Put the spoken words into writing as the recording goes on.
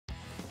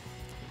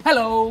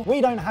Hello!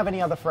 We don't have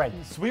any other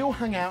friends. We all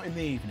hang out in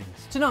the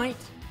evenings. Tonight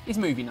is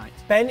movie night.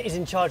 Ben is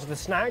in charge of the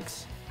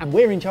snacks. And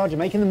we're in charge of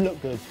making them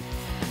look good.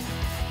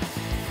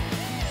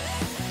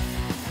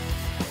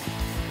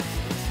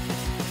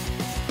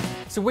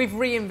 So we've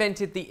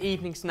reinvented the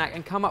evening snack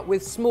and come up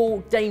with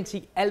small,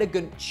 dainty,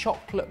 elegant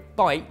chocolate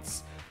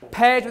bites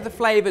paired with the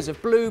flavours of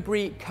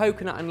blueberry,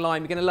 coconut and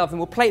lime. You're going to love them.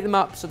 We'll plate them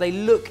up so they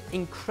look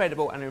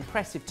incredible and are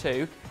impressive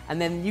too. And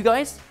then you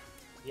guys,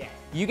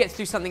 you get to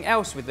do something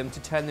else with them to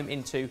turn them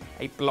into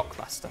a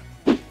blockbuster.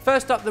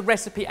 First up, the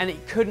recipe, and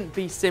it couldn't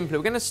be simpler.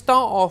 We're going to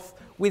start off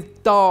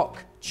with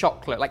dark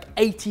chocolate, like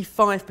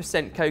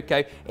 85%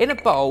 cocoa, in a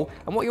bowl.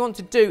 And what you want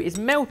to do is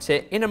melt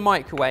it in a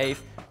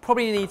microwave.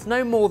 Probably needs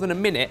no more than a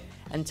minute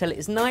until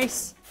it's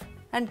nice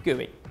and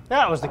gooey.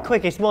 That was the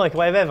quickest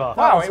microwave ever.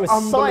 Wow, it was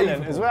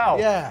silent as well.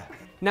 Yeah.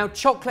 Now,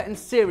 chocolate and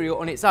cereal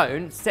on its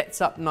own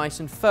sets up nice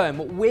and firm.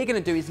 What we're going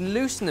to do is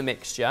loosen the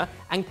mixture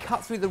and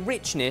cut through the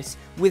richness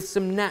with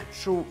some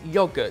natural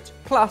yogurt,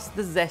 plus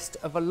the zest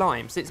of a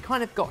lime. So it's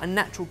kind of got a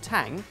natural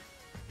tang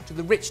to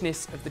the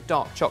richness of the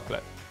dark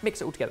chocolate.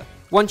 Mix it all together.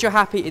 Once you're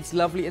happy, it's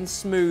lovely and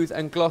smooth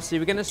and glossy.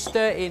 We're going to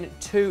stir in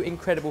two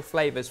incredible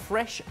flavours,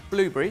 fresh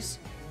blueberries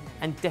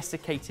and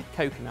desiccated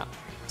coconut.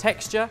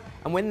 Texture,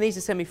 and when these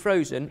are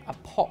semi-frozen, a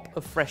pop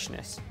of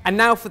freshness. And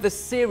now for the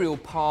cereal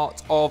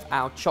part of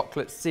our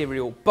chocolate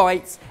cereal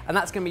bites, and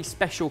that's going to be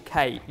Special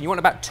K. You want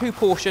about 2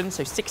 portions,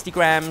 so 60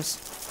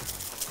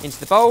 grams into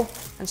the bowl,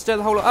 and stir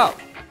the whole lot up.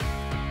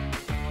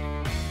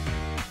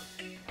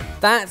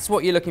 That's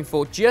what you're looking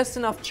for, just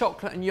enough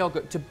chocolate and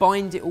yogurt to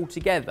bind it all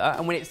together,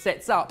 and when it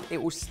sets up,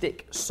 it will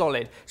stick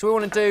solid. So what we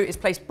want to do is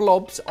place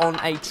blobs on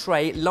a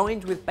tray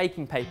lined with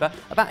baking paper,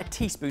 about a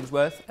teaspoon's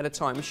worth at a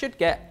time. We should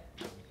get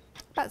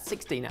about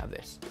 16 out of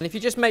this. And if you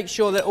just make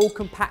sure they're all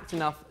compact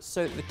enough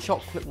so that the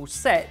chocolate will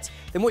set,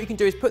 then what you can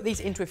do is put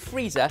these into a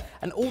freezer,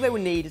 and all they will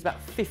need is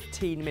about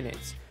 15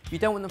 minutes. You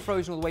don't want them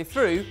frozen all the way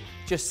through,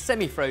 just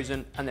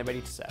semi-frozen, and they're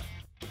ready to serve.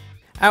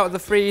 Out of the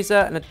freezer,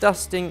 and a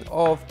dusting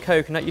of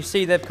coconut. You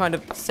see they've kind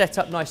of set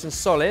up nice and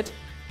solid.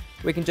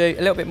 We can do a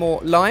little bit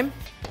more lime,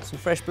 some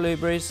fresh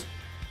blueberries,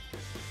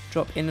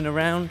 drop in and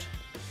around,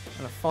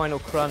 and a final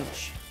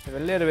crunch with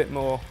a little bit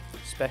more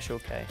Special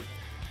K.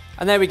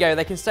 And there we go,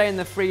 they can stay in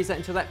the freezer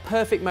until that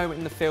perfect moment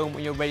in the film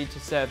when you're ready to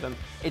serve them.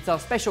 It's our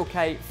Special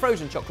K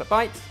frozen chocolate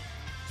bites,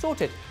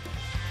 sorted.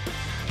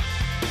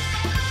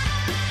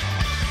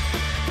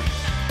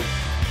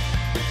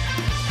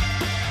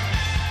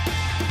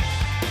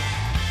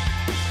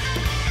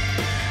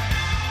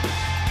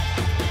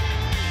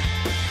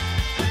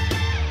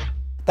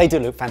 They do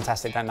look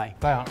fantastic, don't they?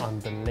 They are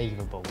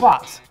unbelievable.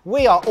 But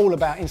we are all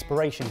about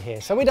inspiration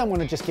here, so we don't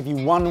want to just give you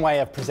one way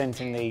of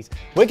presenting these.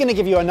 We're going to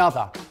give you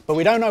another, but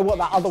we don't know what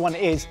that other one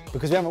is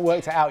because we haven't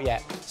worked it out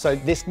yet. So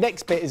this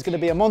next bit is going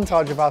to be a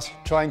montage of us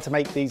trying to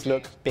make these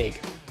look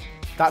big.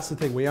 That's the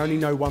thing, we only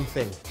know one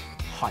thing,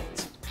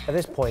 height. At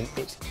this point,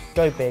 it's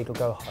go big or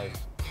go home.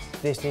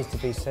 This needs to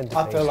be centrepiece.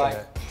 I feel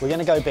like we're going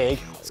to go big,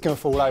 it's going to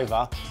fall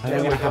over, and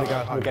then we're going to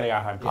go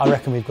home. I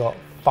reckon we've got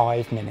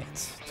 5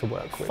 minutes to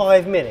work with.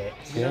 5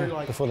 minutes?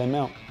 Yeah, before they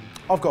melt.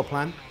 I've got a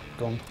plan.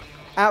 Go on.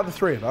 Out of the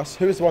 3 of us,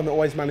 who is the one that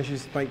always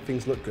manages to make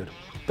things look good?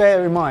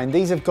 Bear in mind,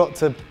 these have got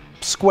to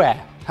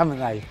square, haven't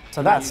they?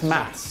 So that's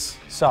maths.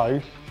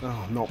 So...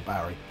 Oh, not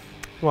Barry.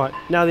 Right,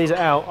 now these are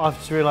out, I've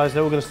just realised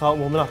they're all going to start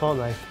warming up, aren't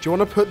they? Do you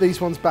want to put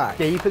these ones back?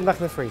 Yeah, you put them back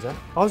in the freezer.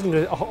 I was going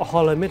to do a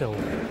hollow middle.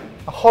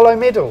 A hollow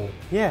middle?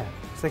 Yeah,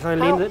 so they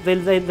kind of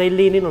they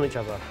lean in on each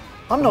other.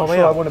 I'm not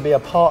sure I want to be a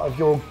part of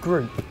your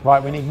group.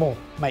 Right, we need more.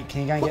 Mate,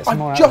 can you go and get some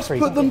more out of the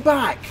freezer? I've just put them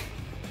back!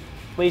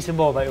 We need some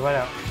more, mate, right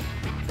out.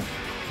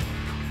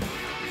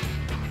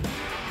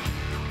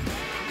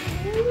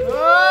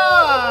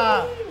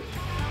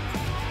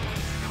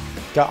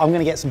 I'm going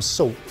to get some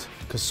salt,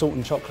 because salt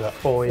and chocolate.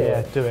 Oh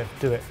yeah, do it,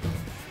 do it.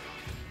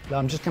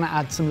 I'm just going to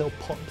add some little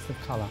pops of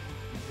colour.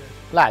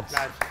 Lads.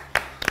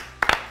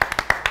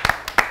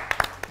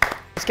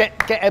 Let's get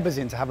Ebbers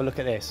in to have a look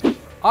at this.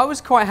 I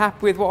was quite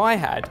happy with what I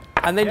had,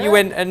 and then you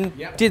went and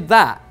did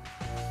that.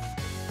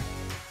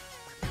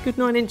 Good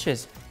 9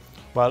 inches.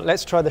 Well,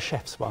 let's try the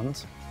chef's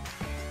ones.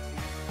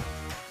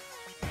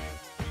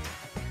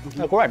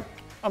 Oh, great.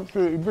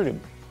 Absolutely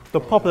brilliant. The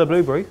pop of the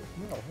blueberry.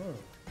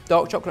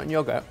 Dark chocolate and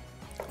yogurt,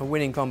 a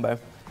winning combo.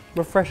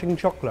 Refreshing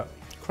chocolate.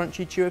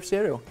 Crunchy chew of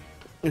cereal.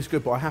 It's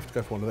good, but I have to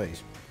go for one of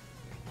these.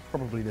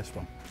 Probably this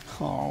one.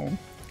 Oh.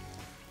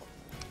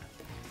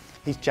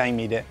 He's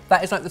Jamie'd it.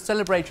 That is like the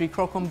celebratory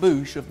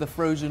croque-en-bouche of the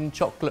frozen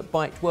chocolate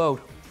bite world.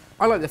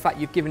 I like the fact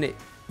you've given it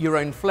your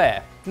own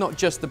flair, not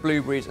just the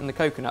blueberries and the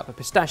coconut, but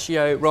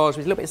pistachio,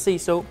 raspberries, a little bit of sea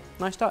salt.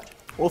 Nice touch.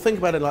 Well, think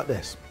about it like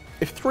this.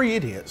 If 3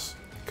 idiots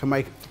can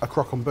make a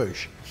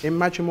croque-en-bouche,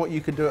 imagine what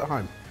you could do at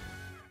home.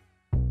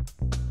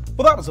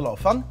 Well, that was a lot of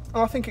fun,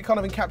 and I think it kind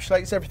of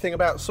encapsulates everything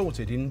about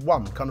Sorted in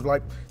one, kind of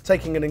like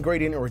taking an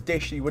ingredient or a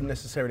dish that you wouldn't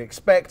necessarily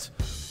expect,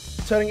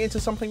 turning it into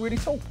something really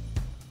tall.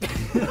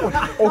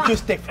 or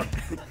just different.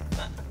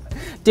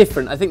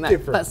 different. I think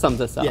that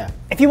sums us up. Yeah.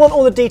 If you want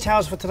all the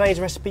details for today's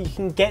recipe, you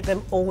can get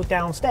them all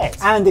downstairs.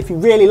 And if you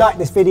really like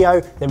this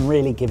video, then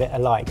really give it a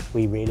like.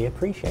 We really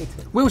appreciate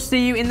it. We'll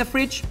see you in the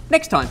fridge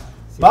next time.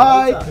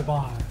 Bye.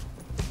 Goodbye.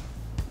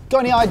 Got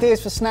any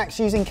ideas for snacks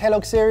using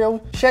Kellogg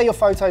cereal? Share your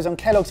photos on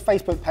Kellogg's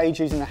Facebook page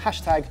using the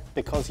hashtag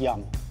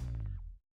 #BecauseYum.